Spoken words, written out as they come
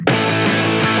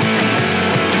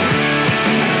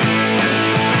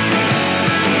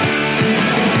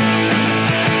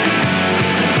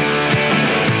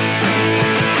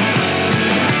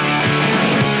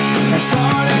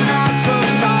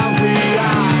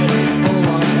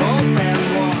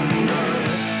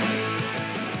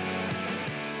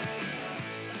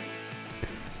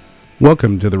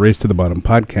Welcome to the Race to the Bottom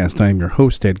podcast. I am your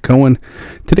host, Ed Cohen.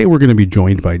 Today we're going to be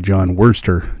joined by John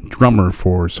Wurster, drummer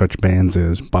for such bands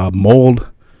as Bob Mould,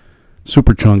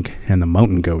 Superchunk, and the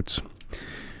Mountain Goats.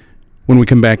 When we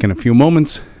come back in a few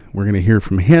moments, we're going to hear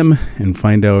from him and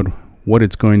find out what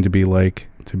it's going to be like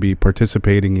to be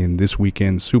participating in this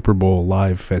weekend's Super Bowl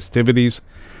live festivities.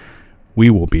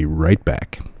 We will be right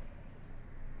back.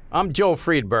 I'm Joe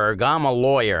Friedberg. I'm a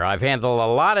lawyer. I've handled a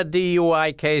lot of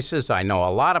DUI cases. I know a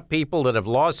lot of people that have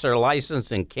lost their license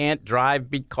and can't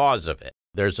drive because of it.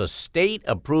 There's a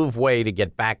state-approved way to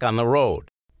get back on the road.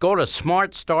 Go to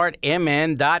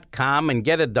smartstartmn.com and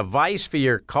get a device for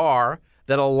your car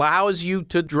that allows you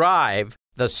to drive.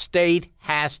 The state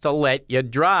has to let you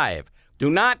drive. Do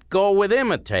not go with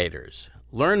imitators.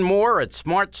 Learn more at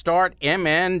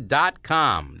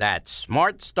smartstartmn.com. That's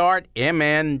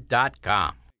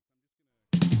smartstartmn.com.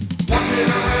 Walking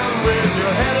around with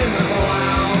your head in the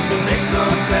clouds, it makes no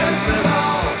sense at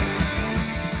all.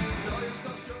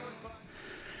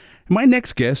 My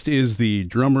next guest is the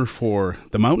drummer for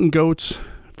the Mountain Goats,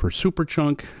 for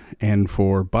Superchunk, and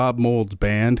for Bob Mould's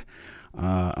band.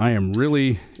 I am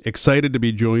really excited to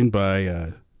be joined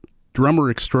by drummer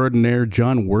extraordinaire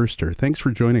John Wurster. Thanks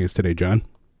for joining us today, John.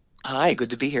 Hi, good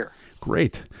to be here.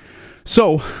 Great.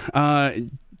 So,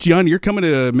 John, you're coming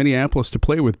to Minneapolis to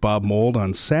play with Bob Mould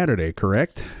on Saturday,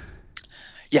 correct?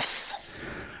 Yes.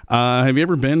 Have you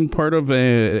ever been part of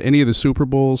any of the Super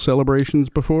Bowl celebrations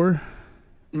before?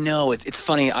 No, it's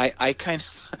funny. I kind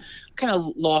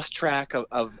of lost track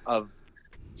of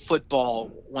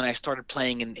football when I started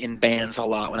playing in bands a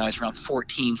lot when I was around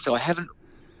 14, so I haven't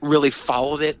really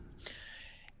followed it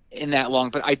in that long.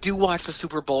 But I do watch the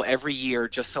Super Bowl every year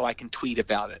just so I can tweet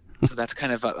about it. So that's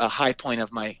kind of a high point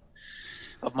of my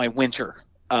winter.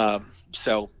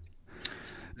 So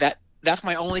that's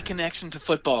my only connection to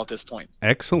football at this point.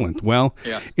 Excellent. Well,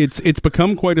 yes. It's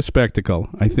become quite a spectacle.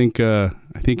 I think you're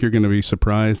going to be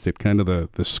surprised at kind of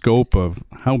the scope of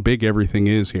how big everything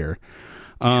is here.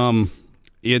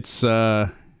 It's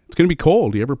going to be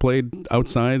cold. You ever played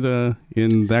outside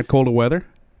in that cold of weather?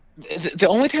 The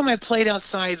only time I played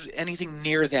outside anything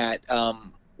near that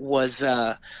was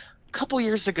a couple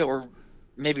years ago, or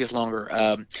maybe it's longer.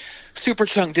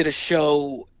 Superchunk did a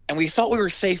show, and we thought we were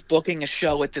safe booking a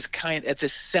show at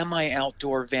this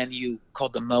semi-outdoor venue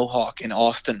called the Mohawk in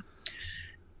Austin.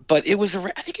 But I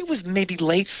think it was maybe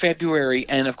late February,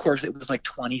 and of course it was like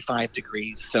 25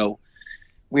 degrees. So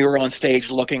we were on stage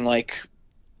looking like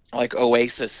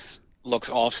Oasis looks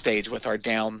off stage with our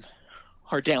down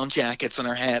jackets and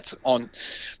our hats on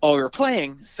while we were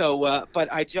playing. So,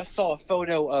 but I just saw a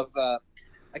photo of.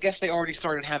 I guess they already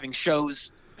started having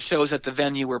shows at the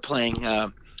venue we're playing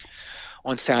on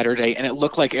Saturday, and it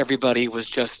looked like everybody was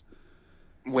just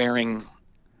wearing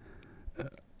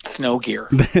snow gear.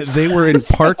 They were in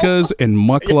parkas and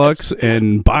mukluks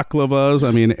and baklavas.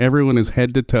 I mean, everyone is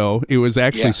head to toe. It was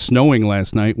actually snowing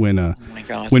last night when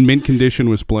Mint Condition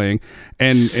was playing,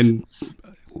 and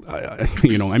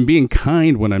I'm being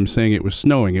kind when I'm saying it was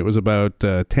snowing. It was about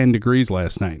 10 degrees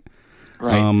last night.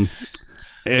 Right.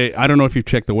 I don't know if you've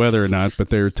checked the weather or not,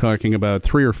 but they're talking about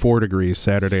 3 or 4 degrees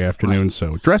Saturday afternoon, right.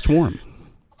 So dress warm.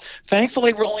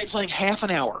 Thankfully, we're only playing half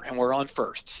an hour, and we're on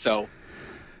first, so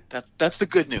that's the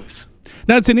good news.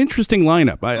 Now, it's an interesting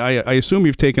lineup. I assume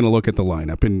you've taken a look at the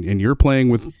lineup, and you're playing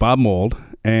with Bob Mould,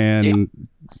 and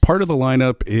part of the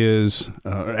lineup is,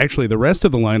 actually the rest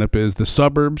of the lineup is the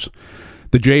Suburbs,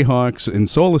 the Jayhawks, and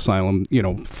Soul Asylum,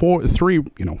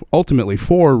 ultimately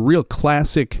four real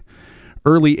classic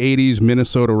early 80s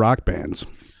Minnesota rock bands.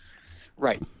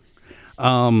 Right.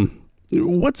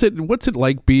 What's it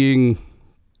like being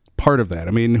part of that?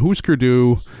 I mean, Husker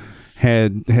Du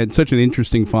had such an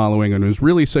interesting following and was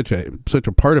really such a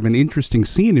part of an interesting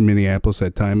scene in Minneapolis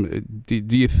at that time.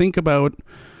 Do you think about,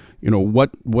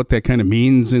 what that kind of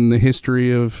means in the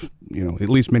history of, at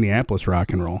least Minneapolis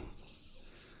rock and roll?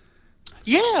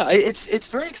 Yeah, it's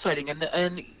very exciting, and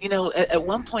at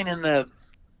one point in the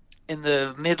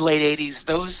mid late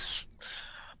 80s,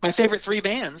 my favorite three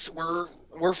bands were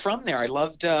from there. I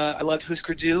loved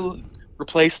Husker Du,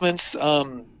 Replacements,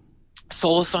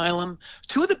 Soul Asylum.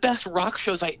 Two of the best rock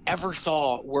shows I ever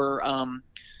saw were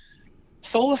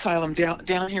Soul Asylum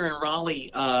down here in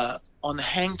Raleigh on the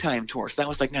Hang Time tour. So that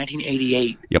was like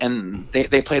 1988, and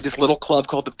they played this little club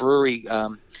called the Brewery.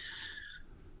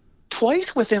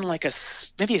 Twice within like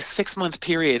maybe a 6-month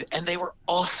period, and they were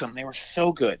awesome. They were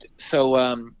so good. So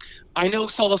I know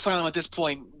Soul Asylum at this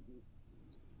point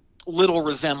little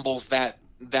resembles that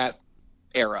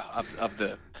era of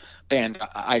the band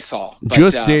I saw. But,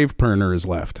 just Dave Pirner is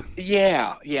left.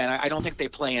 Yeah, and I don't think they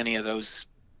play any of those.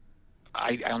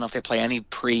 I don't know if they play any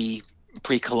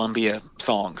pre-Columbia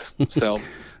songs. So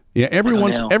Yeah, every I don't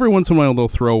once know. every once in a while they'll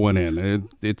throw one in.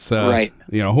 It's Right.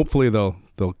 hopefully they'll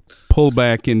pull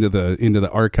back into the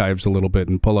archives a little bit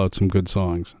and pull out some good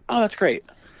songs. Oh, that's great.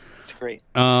 That's great.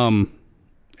 And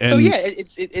So yeah,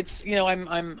 it's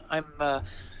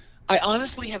I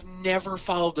honestly have never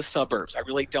followed the suburbs. I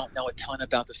really don't know a ton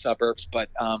about the suburbs, but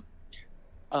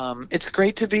it's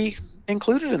great to be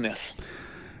included in this.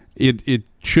 it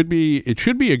should be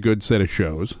a good set of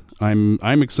shows.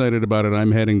 I'm excited about it.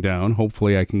 I'm heading down.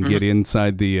 Hopefully I can get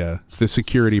inside the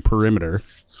security perimeter.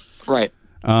 Right.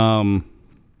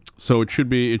 So it should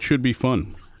be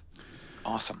fun.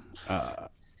 Awesome.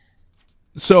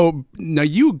 So now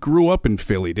you grew up in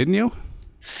Philly, didn't you?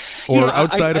 Or Yeah,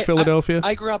 outside of Philadelphia?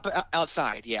 I grew up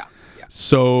outside. Yeah. Yeah.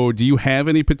 So do you have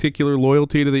any particular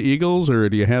loyalty to the Eagles, or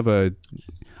do you have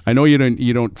I know you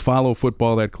don't follow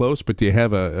football that close, but do you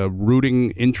have a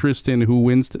rooting interest in who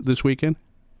wins this weekend?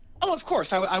 Oh, of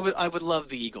course. I would love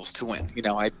the Eagles to win. You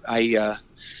know, I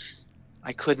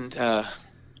couldn't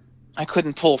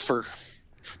pull for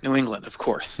New England, of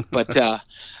course, but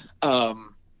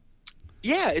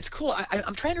yeah, it's cool.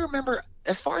 I'm trying to remember.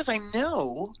 As far as I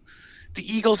know, the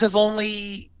Eagles have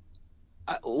only.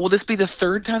 Will this be the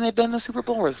third time they've been in the Super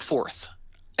Bowl, or the fourth?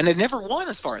 And they've never won,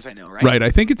 as far as I know, right? Right. I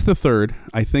think it's the third.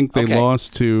 I think they Okay.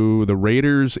 lost to the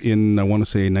Raiders in, I want to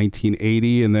say,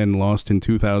 1980, and then lost in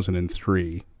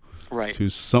 2003 Right. to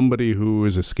somebody who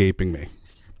is escaping me.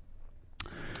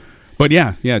 But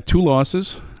yeah, 2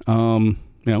 losses. Better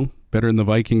than the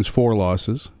Vikings' 4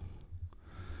 losses.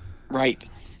 Right.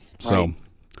 So,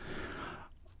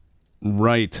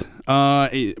 right.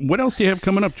 What else do you have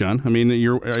coming up, John? I mean,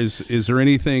 is there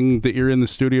anything that you're in the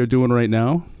studio doing right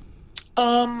now?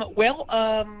 Well,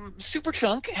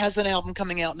 Superchunk has an album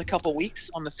coming out in a couple weeks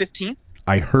on the 15th.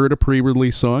 I heard a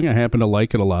pre-release song. I happen to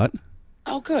like it a lot.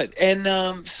 Oh, good. And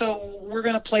so we're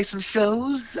gonna play some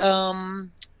shows.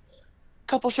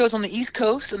 Couple shows on the East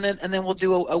Coast, and then we'll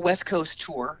do a West Coast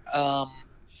tour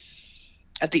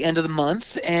at the end of the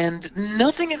month. And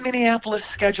nothing in Minneapolis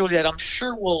scheduled yet. I'm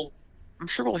sure we'll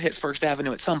hit First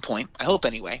Avenue at some point. I hope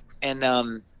anyway. And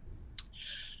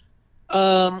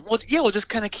we'll just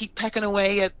kind of keep pecking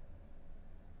away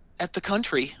at the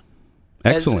country.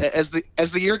 Excellent. As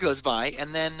the year goes by,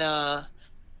 and then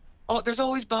there's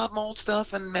always Bob Mold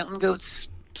stuff and Mountain Goats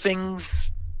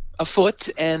things afoot,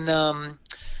 and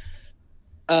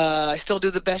I still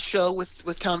do the best show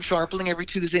with Tom Sharpling every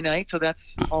Tuesday night, so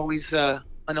that's always an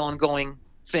ongoing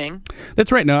thing.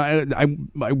 That's right. Now, I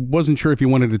wasn't sure if you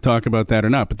wanted to talk about that or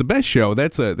not, but the best show,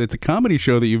 that's a comedy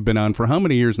show that you've been on for how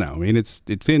many years now? I mean, it's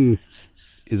in,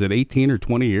 is it 18 or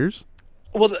 20 years?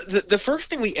 Well, the first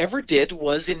thing we ever did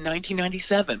was in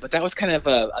 1997, but that was kind of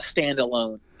a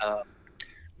standalone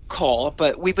call.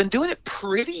 But we've been doing it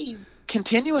pretty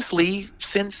continuously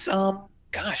since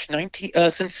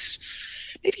since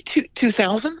maybe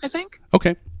 2000, I think.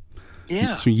 Okay.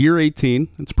 Yeah. So year 18.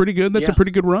 It's pretty good. That's a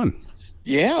pretty good run.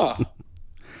 Yeah.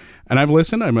 And I've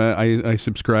listened. I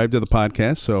subscribe to the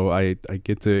podcast, so I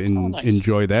get to nice.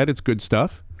 enjoy that. It's good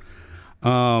stuff.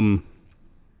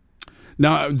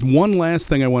 Now, one last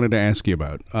thing I wanted to ask you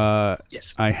about.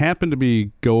 Yes. I happen to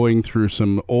be going through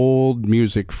some old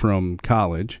music from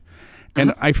college,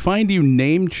 and I find you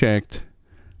name-checked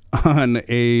on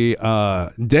a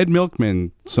Dead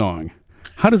Milkmen song.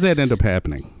 How does that end up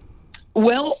happening?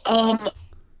 Well, I'll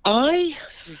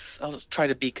try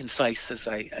to be concise as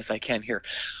I can here.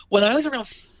 When I was around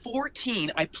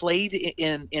 14, I played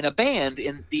in a band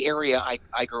in the area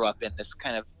I grew up in, this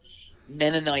kind of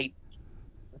Mennonite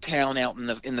town out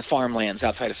in the farmlands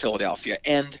outside of Philadelphia,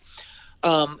 and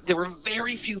there were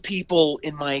very few people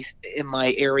in my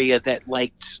area that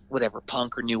liked whatever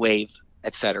punk or new wave,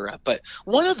 etc. But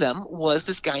one of them was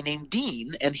this guy named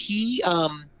Dean, and he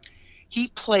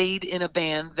played in a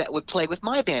band that would play with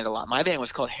my band a lot. My band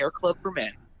was called Hair Club for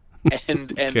Men,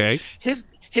 and Okay.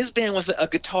 his band was a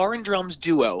guitar and drums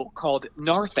duo called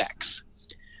Narthex.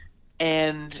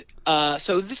 And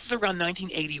so this is around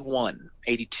 1981,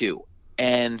 82.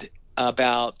 And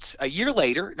about a year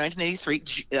later,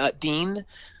 1983, Dean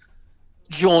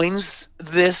joins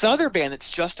this other band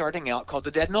that's just starting out called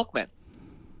the Dead Milkmen.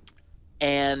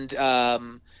 And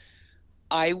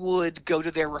I would go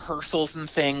to their rehearsals and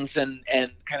things and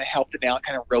kind of help them out,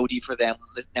 kind of roadie for them.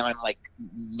 Now I'm like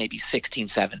maybe 16,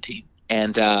 17.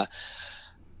 And so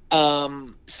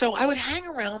I would hang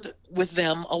around with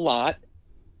them a lot.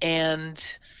 And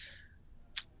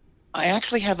I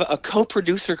actually have a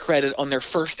co-producer credit on their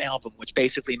first album, which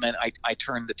basically meant I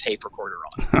turned the tape recorder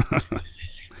on.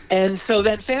 And so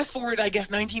then fast forward, I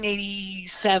guess,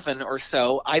 1986, '87 or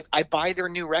so, I buy their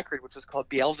new record, which was called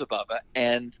Beelzebub,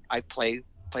 and I play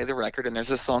the record, and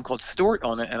there's a song called Stuart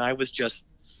on it, and I was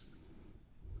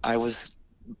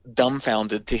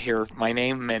dumbfounded to hear my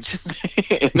name mentioned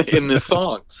in this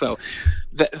song. So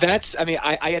that's, I mean,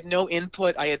 I had no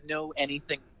input, I had no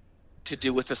anything to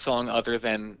do with the song other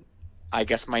than, I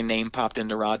guess, my name popped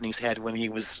into Rodney's head when he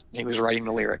was writing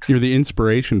the lyrics. You're the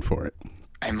inspiration for it.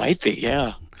 I might be,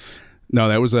 yeah. No,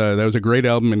 that was a great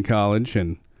album in college,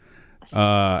 and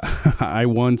I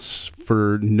once,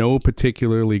 for no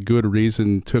particularly good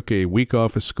reason, took a week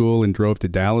off of school and drove to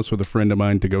Dallas with a friend of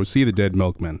mine to go see the Dead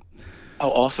Milkmen.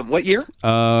 Oh, awesome. What year?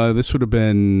 This would have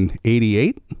been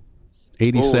 88,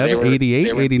 87,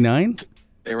 88, 89.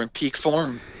 They were in peak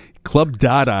form. Club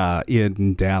Dada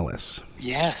in Dallas.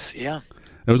 Yes, yeah.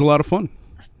 It was a lot of fun.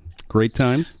 Great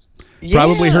time. Yeah,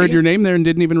 Probably heard your name there and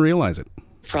didn't even realize it.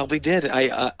 Probably did.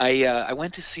 I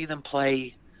went to see them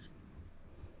play.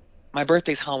 My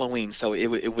birthday's Halloween, so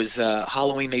it was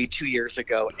Halloween maybe 2 years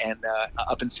ago, and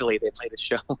up in Philly they played a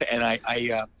show, and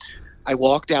I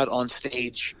walked out on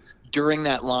stage during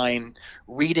that line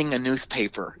reading a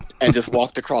newspaper and just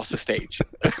walked across the stage.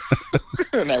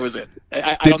 And that was it.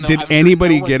 I don't know. Did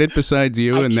anybody get it besides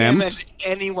you and them? I can't imagine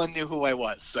anyone knew who I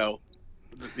was. So,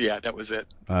 yeah, that was it.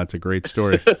 That's a great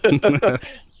story.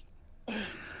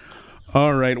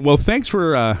 All right. Well, thanks for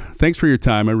your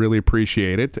time. I really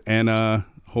appreciate it, and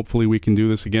hopefully we can do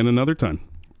this again another time.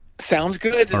 Sounds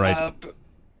good. All right.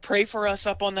 Pray for us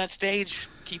up on that stage.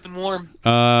 Keeping warm.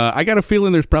 I got a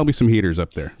feeling there's probably some heaters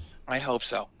up there. I hope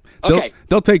so. Okay.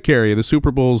 They'll take care of you. The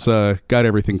Super Bowl's got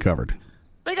everything covered.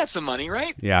 They got some money,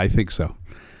 right? Yeah, I think so.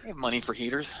 They have money for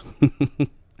heaters.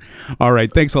 All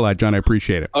right. Thanks a lot, John. I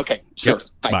appreciate it. Okay. Sure.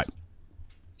 Yep. Bye.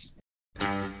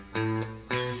 Bye.